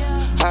here?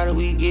 How do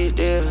we get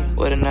there?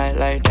 With a night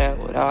like that,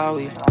 what are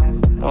we?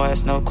 No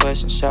ask, no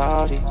question,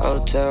 shawty.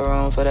 Hotel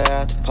room for the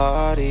after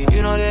party.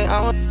 You know that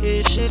I want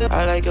this shit up.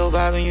 I like your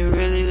vibe and you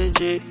really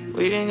legit.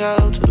 We done got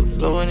low to the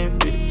floor and it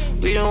be.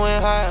 We done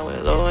went high and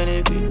went low and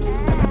it be.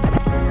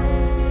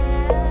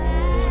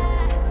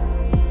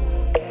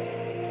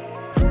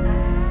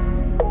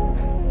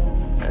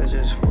 That's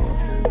just for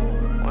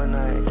one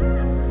night.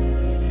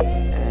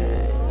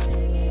 And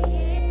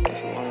if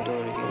you wanna do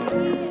it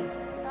again.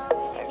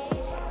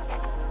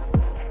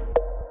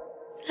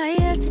 Like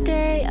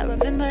yesterday, I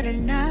remember the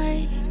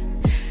night.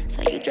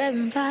 Saw you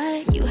driving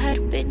by, you had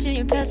a bitch in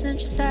your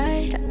passenger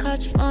side. I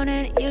called your phone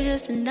and you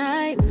just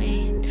denied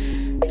me.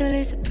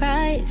 Really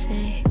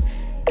surprising,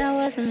 that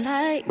wasn't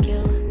like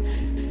you.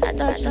 I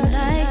thought you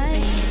liked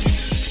me.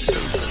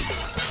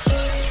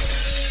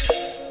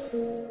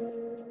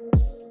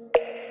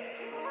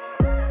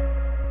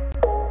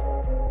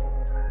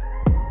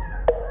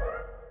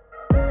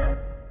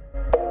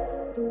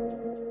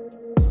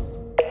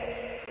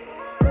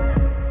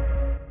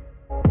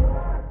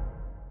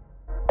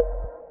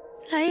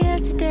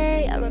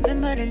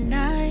 for the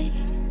night.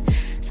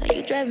 Saw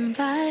you driving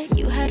by,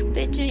 you had a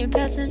bitch in your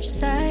passenger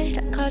side.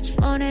 I called your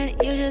phone and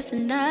you just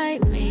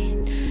denied me.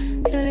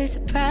 Really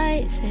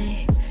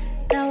surprising,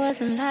 that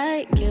wasn't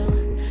like you.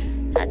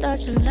 I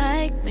thought you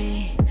liked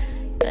me,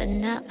 but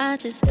now I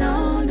just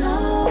don't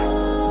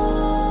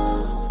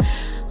know.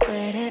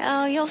 Where did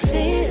all your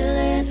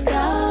feelings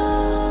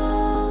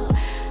go?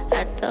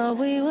 I thought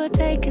we were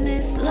taking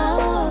it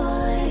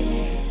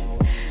slowly.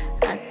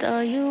 I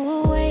thought you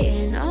were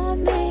waiting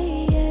on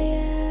me,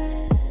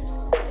 yeah.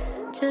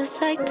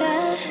 Just like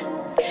that,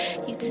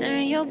 you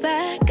turn your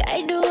back.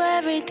 I do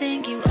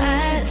everything you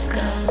ask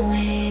of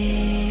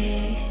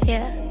me,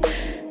 yeah.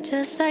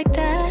 Just like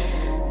that,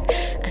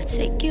 I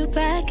take you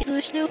back.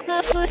 Switch you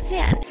got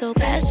footy so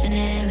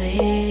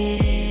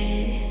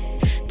passionately.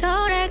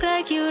 Don't act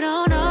like you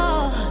don't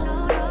know.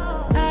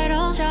 I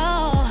don't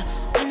show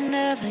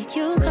whenever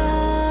you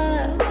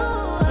go.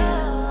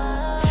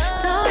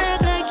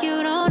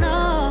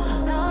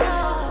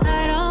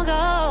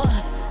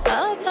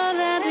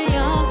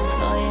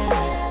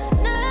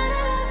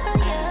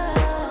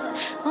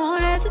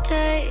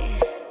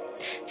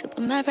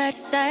 My right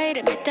side,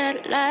 admit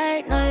that I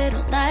lied. No, you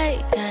don't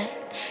like that.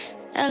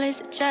 At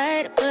least I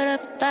tried to put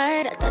up a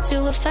fight. I thought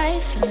you would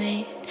fight for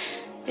me.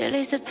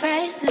 Really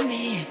surprising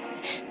me.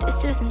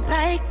 This isn't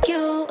like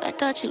you. I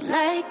thought you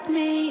liked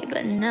me,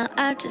 but now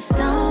I just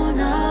don't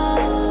know.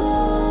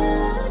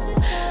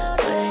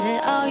 Where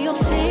did all your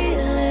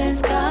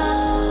feelings go?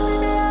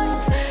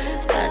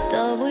 I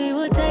thought we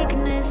were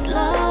taking it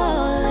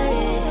slowly.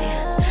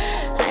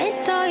 I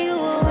thought you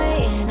were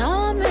waiting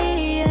on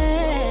me,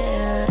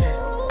 yeah.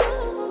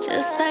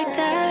 Just like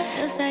that,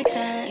 just like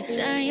that. You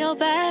turn your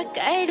back,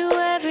 I do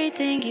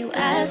everything you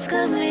ask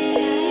of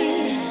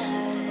me,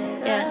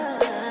 yeah.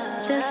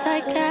 Just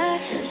like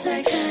that, just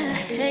like that.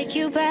 I take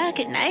you back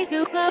and I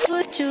snook off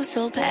with you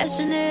so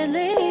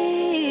passionately.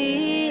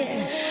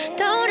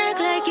 Don't act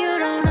like you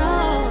don't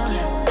know.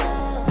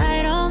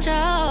 I don't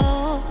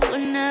show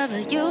whenever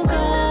you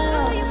go.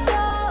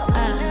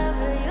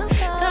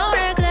 Don't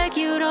act like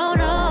you don't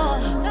know.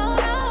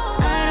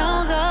 I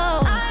don't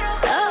go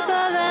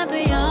above and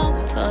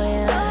beyond for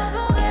you.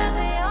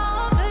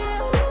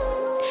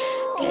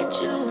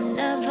 Get you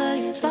whenever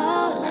you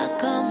fall. I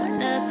come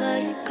whenever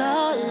you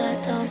call. I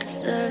don't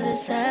deserve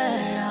this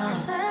at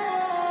all.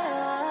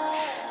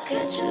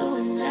 Get you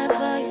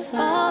whenever you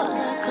fall.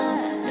 I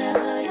come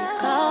whenever you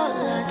call.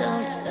 I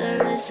don't deserve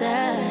this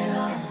at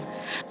all.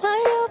 Why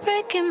you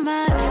breaking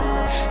my?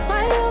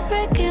 Why you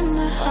breaking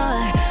my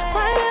heart?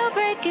 Why you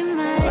breaking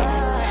my?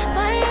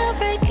 Why you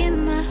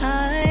breaking my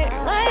heart?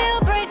 Why you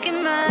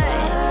breaking my?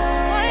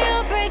 Why you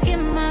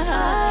breaking my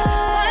heart?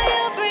 Why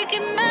you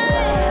breaking my?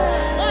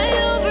 Why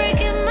you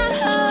breaking my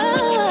heart?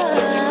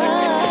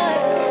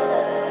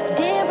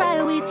 Damn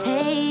right we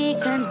take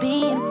turns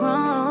being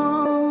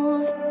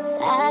wrong.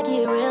 I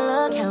get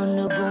real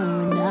accountable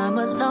when I'm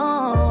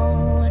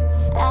alone.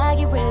 I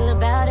get real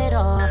about it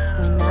all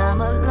when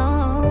I'm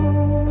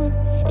alone.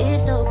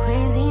 It's so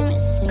crazy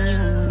missing you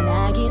when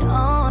I get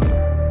on.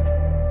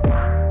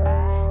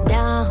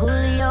 Down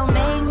Julio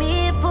make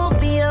me a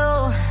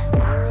Fulvio.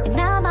 And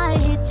I might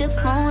hit your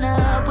phone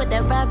up with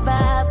that bye.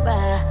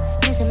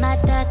 Missing my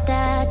da.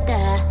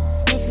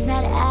 Missing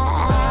that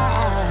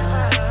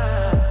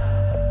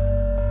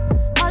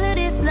All of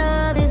this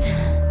love is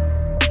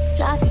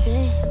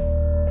toxic.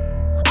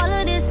 All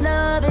of this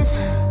love is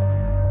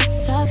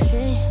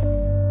toxic.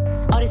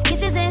 All these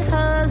kisses and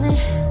hugs and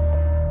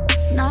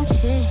knock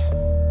shit.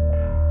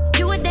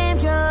 You a damn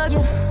drug,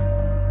 you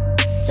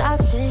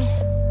toxic.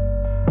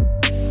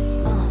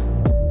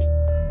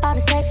 All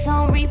the sex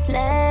on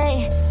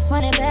replay,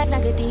 running back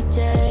like a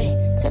DJ.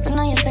 Surfing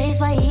on your face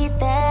while you eat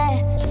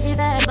that. She see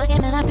that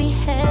looking and I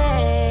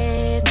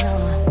behave. No,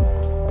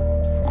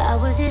 I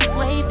was just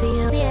waiting for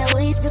you. Yeah,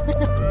 we used to put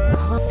the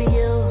hope for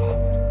you.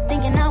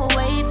 Thinking I would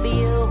wait for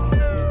you.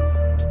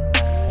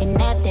 And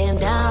that damn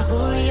Don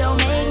Julio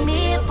made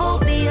me a fool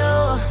for you.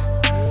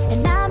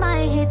 And I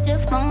might hit your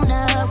phone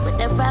up with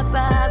that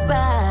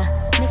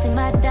bye. Missing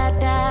my da.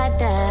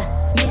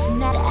 Missing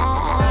that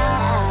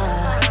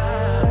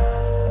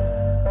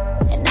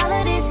And all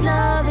of this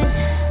love is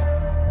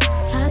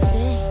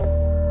toxic.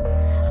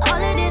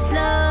 All of this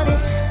love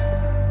is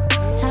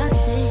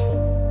toxic.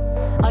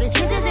 All these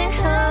kisses and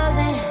hugs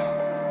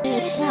and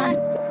it's not.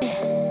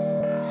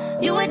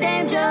 You a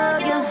damn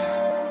drug, you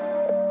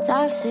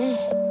toxic.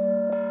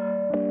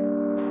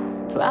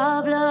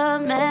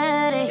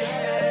 Problematic.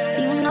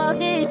 You know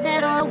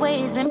that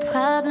always been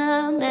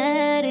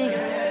problematic.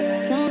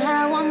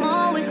 Somehow I'm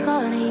always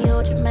caught in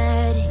your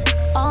dramatics,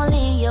 all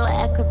in your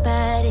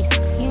acrobatics.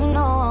 You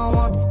know I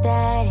want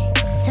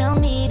static. Tell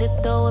me to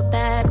throw it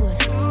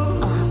backwards.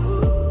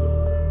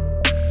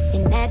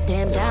 And that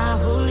damn Don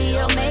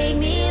Julio made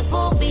me a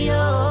fool for you.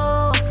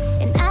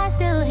 And I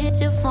still hit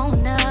your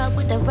phone up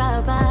with the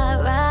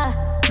rah.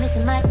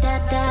 Missing my da.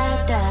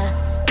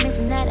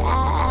 Missing that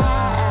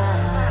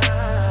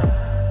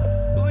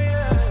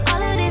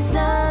All of this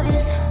love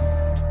is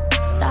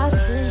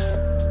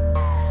toxic.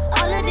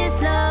 All of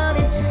this love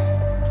is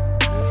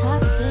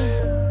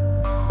toxic.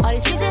 All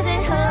these kisses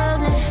and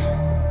hugs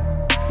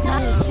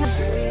and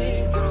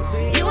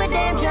you a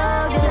damn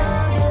joker.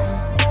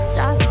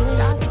 Toxic.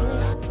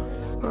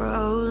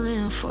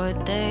 Rolling for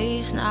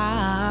days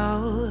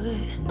now.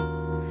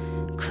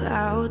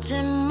 Clouds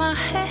in my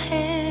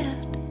head.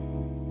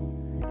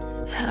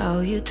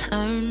 How you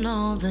turn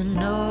all the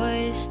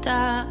noise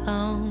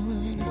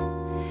down.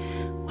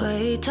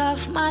 Weight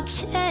off my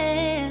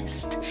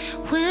chest.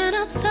 When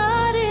I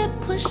thought it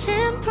was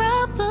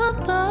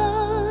improbable.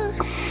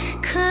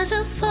 'Cause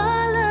of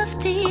all of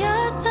the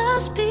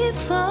others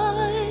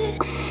before.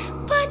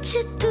 But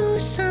you do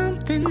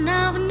something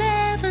I've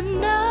never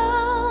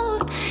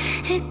known.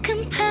 It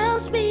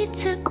compels me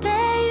to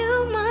bear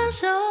you my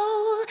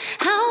soul.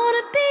 I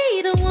wanna be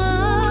the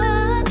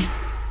one.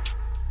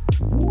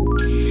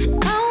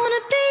 I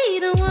wanna be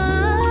the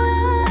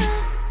one.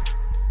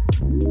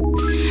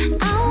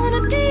 I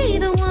wanna be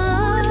the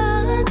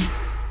one.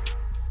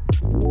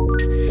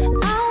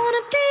 I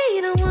wanna be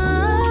the one.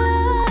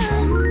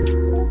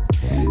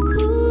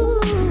 Ooh.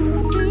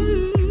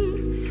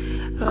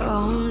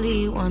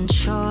 Only one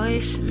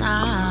choice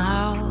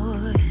now.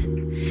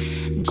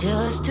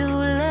 Just to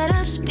let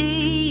us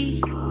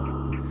be.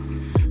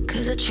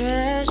 'Cause I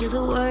treasure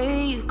the way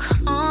you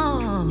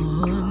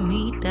calm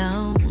me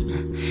down.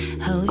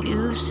 How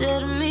you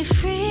set me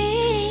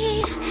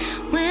free.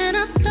 When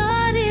I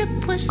thought it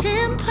was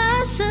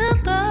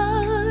impossible.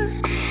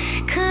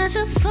 'Cause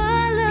of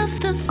all of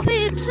the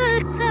fears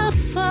I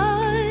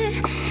fought.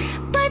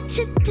 But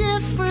you're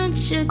different,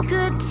 you're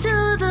good to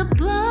the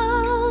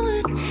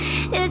bone.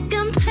 It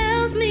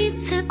compels me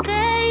to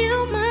bear you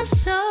my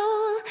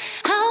soul.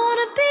 I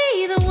wanna be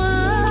the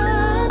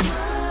one.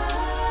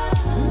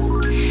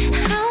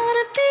 I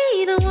wanna be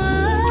the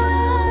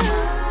one.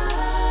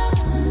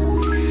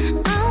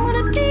 I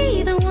wanna be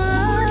the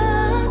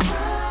one.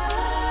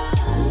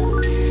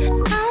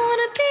 I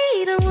wanna be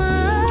the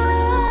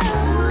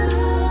one.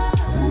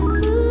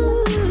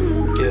 Ooh.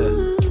 Yeah.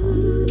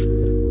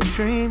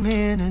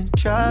 Dreaming and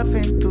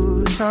driving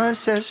through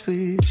sunsets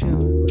with you.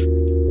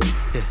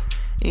 Yeah.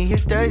 In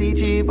your dirty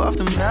Jeep off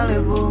the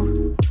Malibu.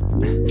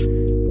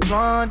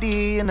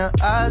 Blondie and her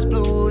eyes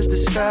blue as the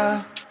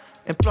sky.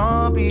 And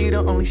blonde be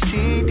the only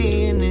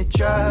CD in the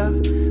drive.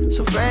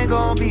 So Frank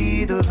gon'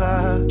 be the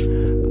vibe.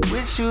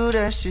 With you,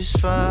 that's just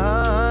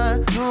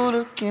fine. You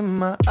look in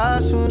my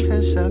eyes soon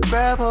as I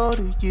grab hold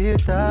of your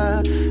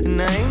thigh.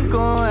 And I ain't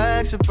gon'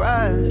 act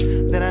surprised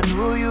that I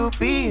knew you'd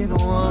be the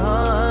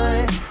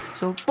one.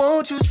 So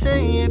won't you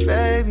say it,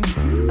 baby?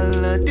 I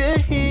love to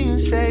hear